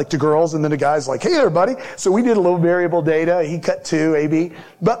stuff, like to girls. And then the guy's like, hey there, buddy. So we did a little variable data. He cut 2, AB.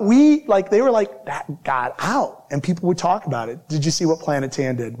 But they were like, that got out. And people would talk about it. Did you see what Planet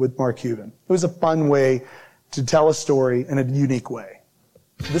Tan did with Mark Cuban? It was a fun way to tell a story in a unique way.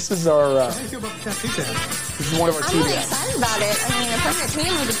 This is our, How do you feel about the tattoo tan? This is one of our I'm really excited about it. I mean, the permanent tan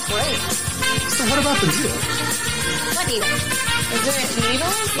would be great. So what about the needle? What needle? Is there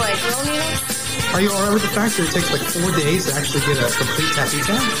needles? Like real needles? Are you alright with the fact that it takes 4 days to actually get a complete tattoo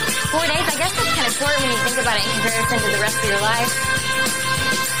tan? 4 days? I guess that's kind of short when you think about it in comparison to the rest of your life.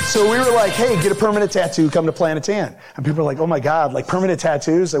 So we were like, hey, get a permanent tattoo, come to Planet Tan. And people were like, oh my God, permanent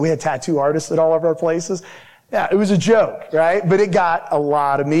tattoos? We had tattoo artists at all of our places. Yeah, it was a joke, right? But it got a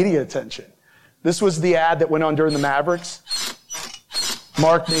lot of media attention. This was the ad that went on during the Mavericks.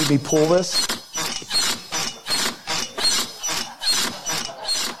 Mark made me pull this.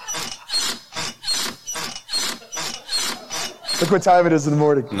 Look what time it is in the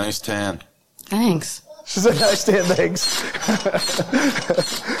morning. Nice tan. Thanks. She said, nice tan, thanks.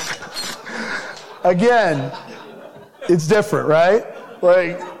 Again, it's different, right?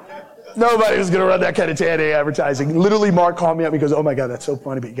 Nobody was going to run that kind of tan advertising. Literally, Mark called me up and he goes, oh my God, that's so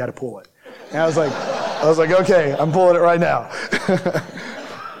funny, but you got to pull it. And I was like, okay, I'm pulling it right now.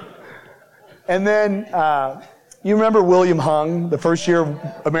 And then, you remember William Hung, the first year of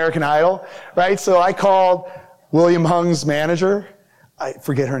American Idol, right? So I called William Hung's manager. I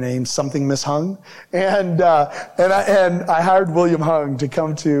forget her name, something Miss Hung. And I hired William Hung to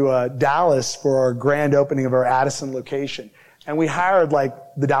come to Dallas for our grand opening of our Addison location. And we hired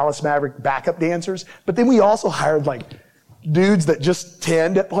the Dallas Maverick backup dancers, but then we also hired dudes that just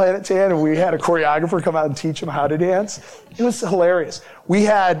tanned at Planet Tan, and we had a choreographer come out and teach them how to dance. It was hilarious. We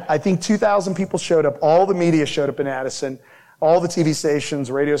had, I think 2,000 people showed up. All the media showed up in Addison, all the TV stations,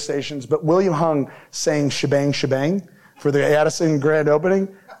 radio stations, but William Hung sang Shebang Shebang for the Addison grand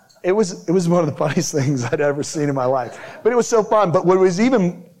opening. It was one of the funniest things I'd ever seen in my life. But it was so fun. But what was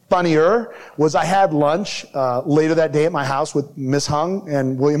even funnier was I had lunch later that day at my house with Miss Hung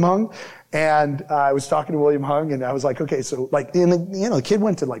and William Hung, and I was talking to William Hung, and I was like, okay, so the kid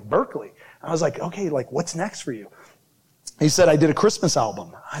went to Berkeley. I was like, okay, what's next for you? He said, I did a Christmas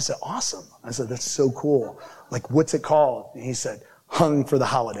album. I said, awesome. I said, that's so cool. What's it called? And he said, Hung for the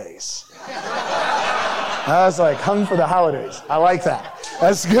Holidays. I was like, Hung for the Holidays. I like that.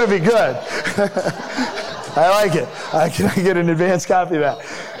 That's going to be good. I like it. Can I get an advanced copy of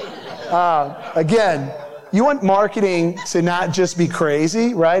that? Again, you want marketing to not just be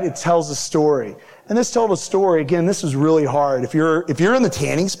crazy, right? It tells a story. And this told a story. Again, this is really hard. If you're in the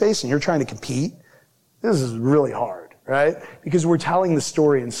tanning space and you're trying to compete, this is really hard, right? Because we're telling the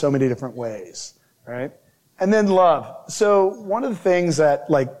story in so many different ways, right? And then love. So one of the things that,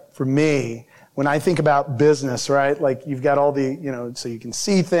 for me, when I think about business, right, you've got all the, so you can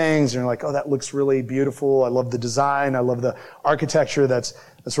see things, and you're like, oh, that looks really beautiful. I love the design. I love the architecture. That's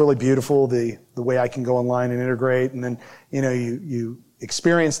really beautiful. The way I can go online and integrate. And then, you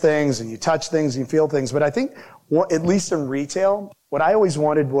experience things and you touch things and you feel things. But I think, at least in retail, what I always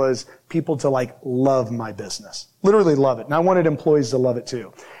wanted was people to love my business. Literally love it. And I wanted employees to love it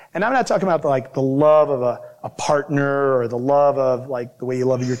too. And I'm not talking about the love of a partner or the love of the way you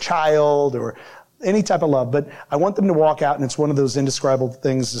love your child or any type of love, but I want them to walk out and it's one of those indescribable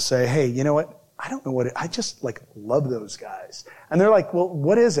things to say, hey, you know what? I don't know I just like love those guys. And they're like, well,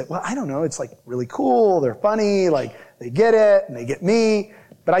 what is it? Well, I don't know. It's like really cool. They're funny. Like they get it and they get me,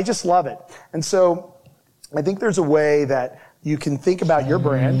 but I just love it. And so I think there's a way that you can think about your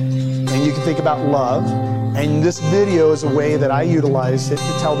brand and you can think about love. And this video is a way that I utilize it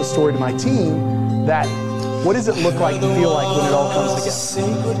to tell the story to my team that what does it look like and feel like when it all comes together?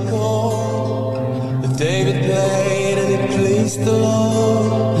 David played and it pleased the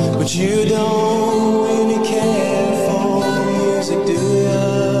Lord, but you don't really care for music, do you?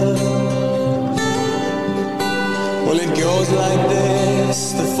 Well, it goes like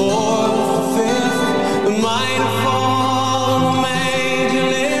this, the fourth, the fifth, the minor fall, the major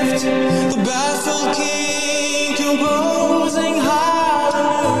lift, the baffled king composing hallelujah.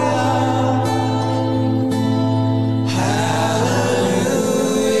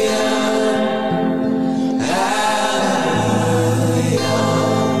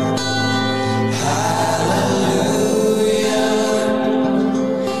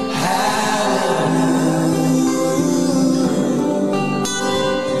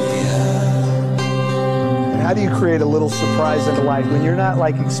 How do you create a little surprise into life when you're not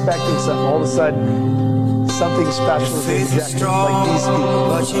like expecting something, all of a sudden something special is injected, like these people.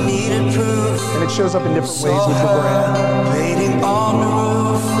 But you needed proof. And it shows up in different ways with your brand. Waiting on the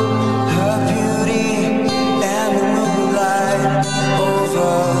roof, her beauty and the moonlight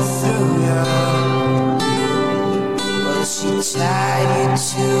overthrew you. Well, she tied you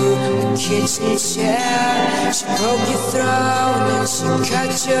to the kitchen chair. She broke your throat and she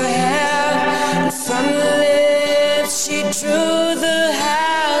cut your hair. And from the lips she drew the hallelujah.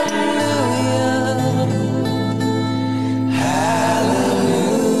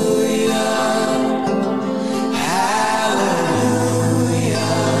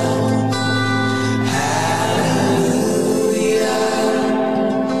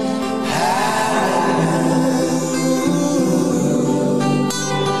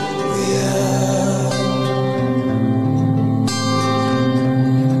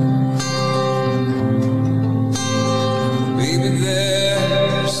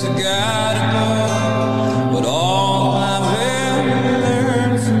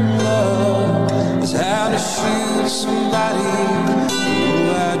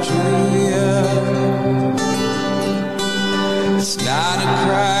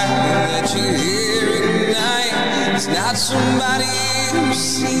 Somebody who's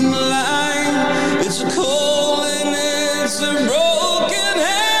seen the line. It's a cold and it's a broken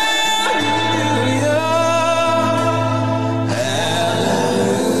hallelujah. Hallelujah.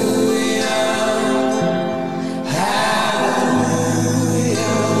 Hallelujah.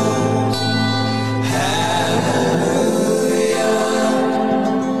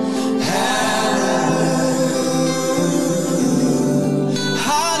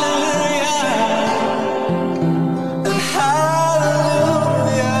 Hallelujah.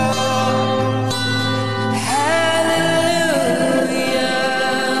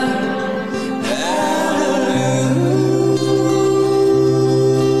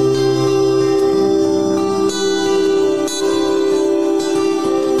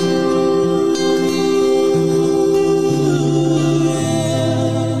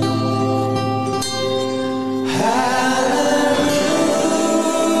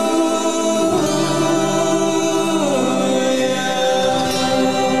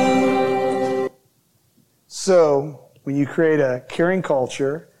 So when you create a caring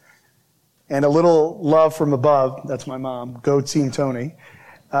culture and a little love from above, that's my mom, go Team Tony,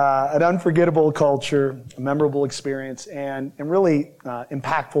 an unforgettable culture, a memorable experience, and really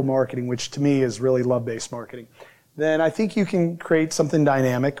impactful marketing, which to me is really love-based marketing, then I think you can create something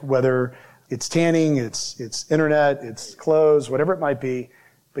dynamic, whether it's tanning, it's internet, it's clothes, whatever it might be,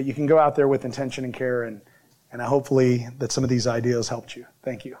 but you can go out there with intention and care, and hopefully that some of these ideas helped you.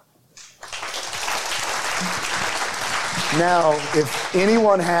 Thank you. Now, if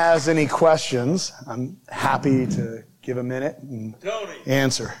anyone has any questions, I'm happy to give a minute and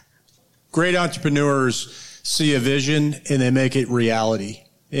answer. Great entrepreneurs see a vision and they make it reality.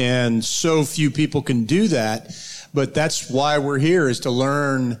 And so few people can do that. But that's why we're here, is to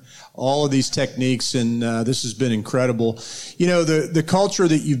learn all of these techniques. And this has been incredible. You know, the culture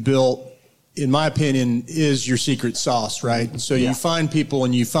that you've built, in my opinion, is your secret sauce, right? So you find people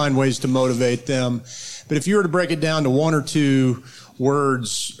and you find ways to motivate them. But if you were to break it down to one or two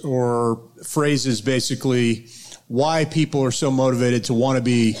words or phrases, basically, why people are so motivated to want to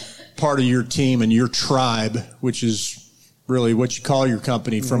be part of your team and your tribe, which is really what you call your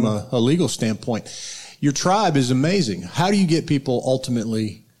company from a legal standpoint. Your tribe is amazing. How do you get people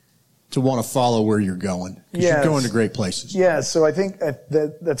ultimately to want to follow where you're going? Because you're going to great places. Yeah, so I think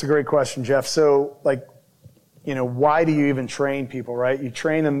that's a great question, Jeff. So, like, why do you even train people, right? You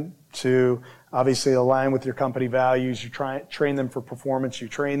train them to obviously align with your company values. You train them for performance. You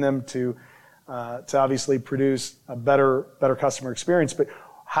train them to obviously produce a better customer experience. But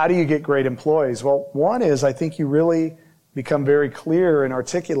how do you get great employees? Well, one is I think you really become very clear and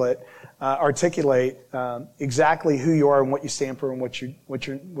articulate exactly who you are and what you stand for and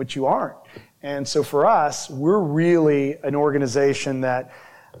what you aren't. And so for us, we're really an organization that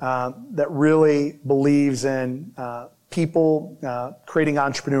really believes in people creating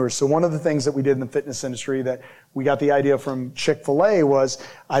entrepreneurs. So one of the things that we did in the fitness industry that we got the idea from Chick-fil-A was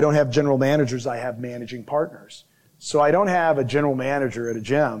I don't have general managers, I have managing partners. So I don't have a general manager at a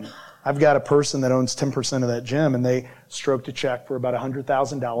gym. I've got a person that owns 10% of that gym, and they stroked a check for about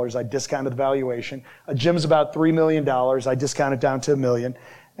 $100,000. I discounted the valuation. A gym's about $3 million. I discount it down to $1 million,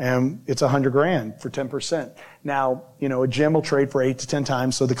 and it's $100,000 for 10%. Now, a gym will trade for 8 to 10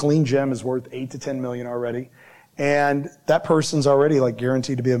 times, so the clean gym is worth 8 to 10 million already. And that person's already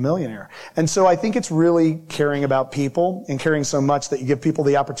guaranteed to be a millionaire. And so I think it's really caring about people and caring so much that you give people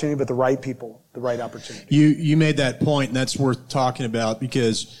the opportunity, but the right people, the right opportunity. You made that point, and that's worth talking about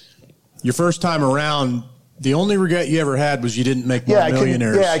because your first time around, the only regret you ever had was you didn't make more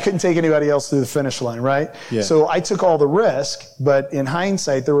millionaires. I couldn't take anybody else through the finish line, right? Yeah. So I took all the risk, but in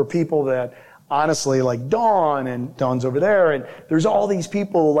hindsight, there were people that honestly, like Dawn, and Dawn's over there, and there's all these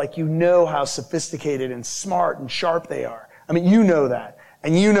people, how sophisticated and smart and sharp they are. I mean, you know that,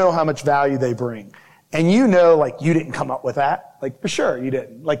 and you know how much value they bring. And you didn't come up with that. For sure, you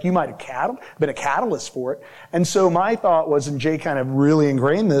didn't. You might have been a catalyst for it. And so my thought was, and Jay kind of really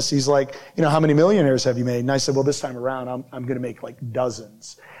ingrained this, he's like, how many millionaires have you made? And I said, well, this time around, I'm going to make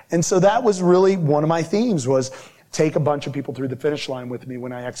dozens. And so that was really one of my themes was take a bunch of people through the finish line with me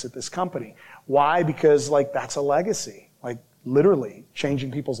when I exit this company. Why? Because that's a legacy. Literally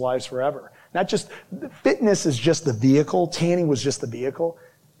changing people's lives forever. Not just, fitness is just the vehicle. Tanning was just the vehicle.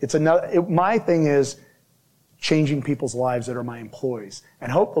 My thing is changing people's lives that are my employees.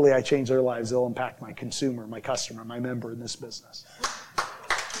 And hopefully I change their lives. They'll impact my consumer, my customer, my member in this business.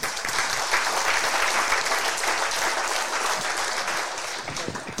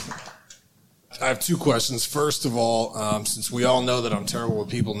 I have two questions. First of all, since we all know that I'm terrible with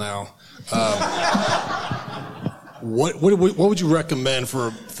people now, what would you recommend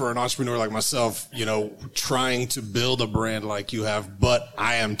for an entrepreneur like myself, trying to build a brand like you have, but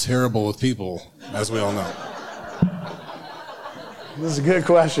I am terrible with people, as we all know? This is a good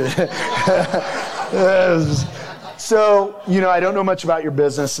question. So, I don't know much about your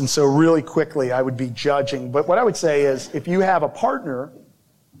business, and so really quickly I would be judging. But what I would say is if you have a partner,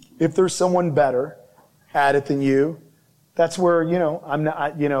 if there's someone better at it than you, that's where, I'm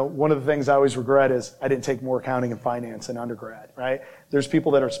not, one of the things I always regret is I didn't take more accounting and finance in undergrad, right? There's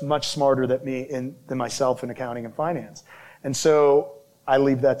people that are much smarter than myself in accounting and finance. And so I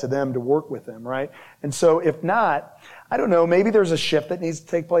leave that to them to work with them, right? And so if not, I don't know, maybe there's a shift that needs to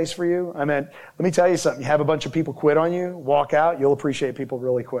take place for you. I mean, let me tell you something. You have a bunch of people quit on you, walk out, you'll appreciate people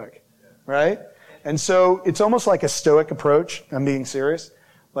really quick, right? And so it's almost like a stoic approach. I'm being serious.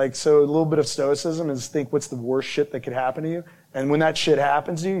 So a little bit of stoicism is think what's the worst shit that could happen to you. And when that shit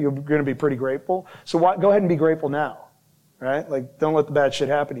happens to you, you're going to be pretty grateful. So go ahead and be grateful now, right? Don't let the bad shit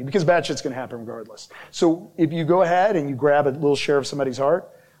happen to you because bad shit's going to happen regardless. So if you go ahead and you grab a little share of somebody's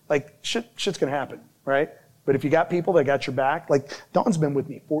heart, shit's going to happen, right? But if you got people that got your back, Dawn's been with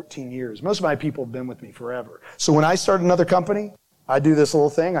me 14 years. Most of my people have been with me forever. So when I start another company, I do this little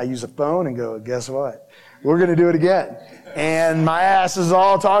thing. I use a phone and go, guess what? We're going to do it again. And my ass is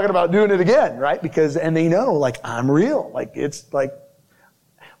all talking about doing it again, right? And they know, I'm real.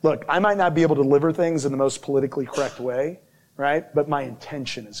 Look, I might not be able to deliver things in the most politically correct way, right? But my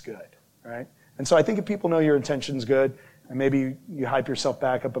intention is good, right? And so I think if people know your intention is good, and maybe you hype yourself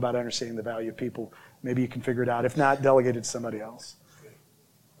back up about understanding the value of people, maybe you can figure it out. If not, delegate it to somebody else.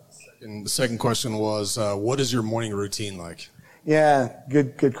 And the second question was, what is your morning routine like? Yeah,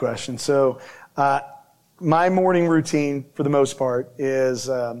 good question. So, my morning routine, for the most part, is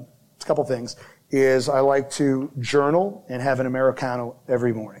a couple things. I like to journal and have an Americano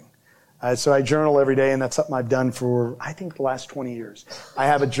every morning. So I journal every day, and that's something I've done for, I think, the last 20 years. I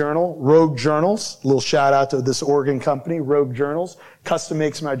have a journal, Rogue Journals. A little shout out to this Oregon company, Rogue Journals. Custom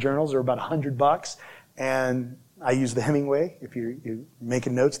makes my journals. They're about $100, and I use the Hemingway. If you're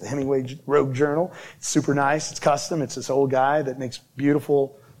making notes, the Hemingway Rogue Journal. It's super nice. It's custom. It's this old guy that makes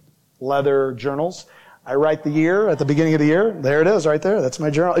beautiful leather journals. I write the year at the beginning of the year. There it is right there. That's my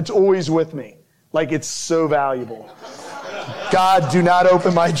journal. It's always with me. It's so valuable. God, do not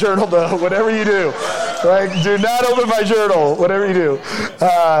open my journal, though, whatever you do. Right? Do not open my journal, whatever you do.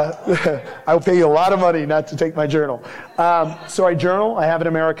 I'll pay you a lot of money not to take my journal. So I journal, I have an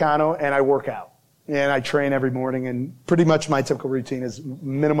Americano, and I work out. And I train every morning, and pretty much my typical routine is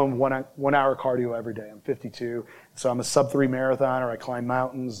minimum 1 hour cardio every day. I'm 52, so I'm a sub-3 marathoner. I climb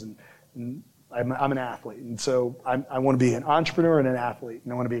mountains, and I'm an athlete. And so I want to be an entrepreneur and an athlete,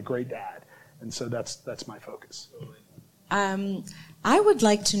 and I want to be a great dad. And so that's my focus. I would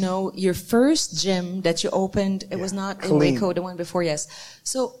like to know your first gym that you opened. It was not in Waco, the one before, yes.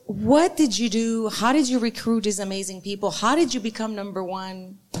 So what did you do? How did you recruit these amazing people? How did you become number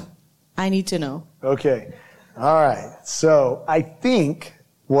one? I need to know. Okay. All right. So I think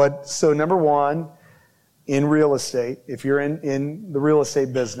number one, in real estate, if you're in the real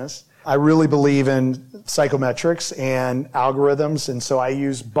estate business, I really believe in psychometrics and algorithms. And so I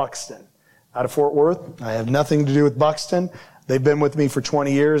use Buxton out of Fort Worth. I have nothing to do with Buxton. They've been with me for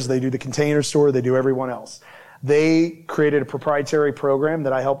 20 years. They do the Container Store. They do everyone else. They created a proprietary program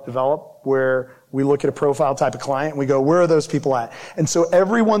that I helped develop where we look at a profile type of client and we go, where are those people at? And so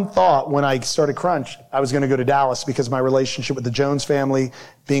everyone thought when I started Crunch, I was going to go to Dallas because my relationship with the Jones family,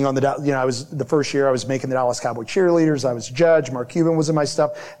 being on the first year I was making the Dallas Cowboy cheerleaders. I was a judge. Mark Cuban was in my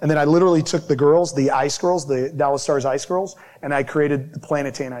stuff. And then I literally took the girls, the Ice Girls, the Dallas Stars Ice Girls, and I created the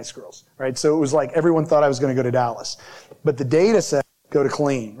Planetane Ice Girls, right? So it was like everyone thought I was going to go to Dallas. But the data said, go to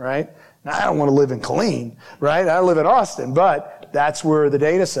Killeen, right? Now, I don't want to live in Killeen, right? I live in Austin, but that's where the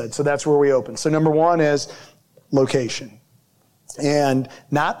data said. So that's where we open. So number one is location. And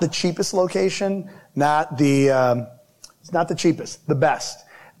not the cheapest location, not the cheapest, the best.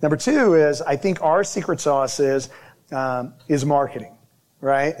 Number two is, I think our secret sauce is marketing,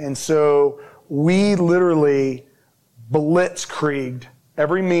 right? And so we literally blitzkrieged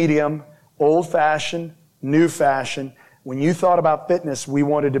every medium, old fashioned, new fashioned. When you thought about fitness, we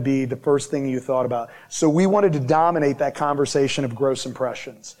wanted to be the first thing you thought about. So we wanted to dominate that conversation of gross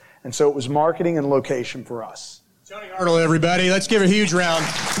impressions. And so it was marketing and location for us. Tony Arnold, everybody. Let's give a huge round.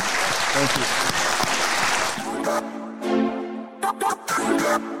 Thank you.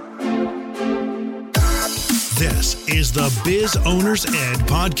 This is the Biz Owners Ed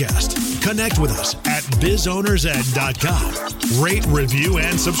podcast. Connect with us at bizownersed.com. Rate, review,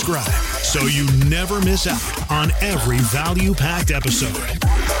 and subscribe so you never miss out on every value-packed episode.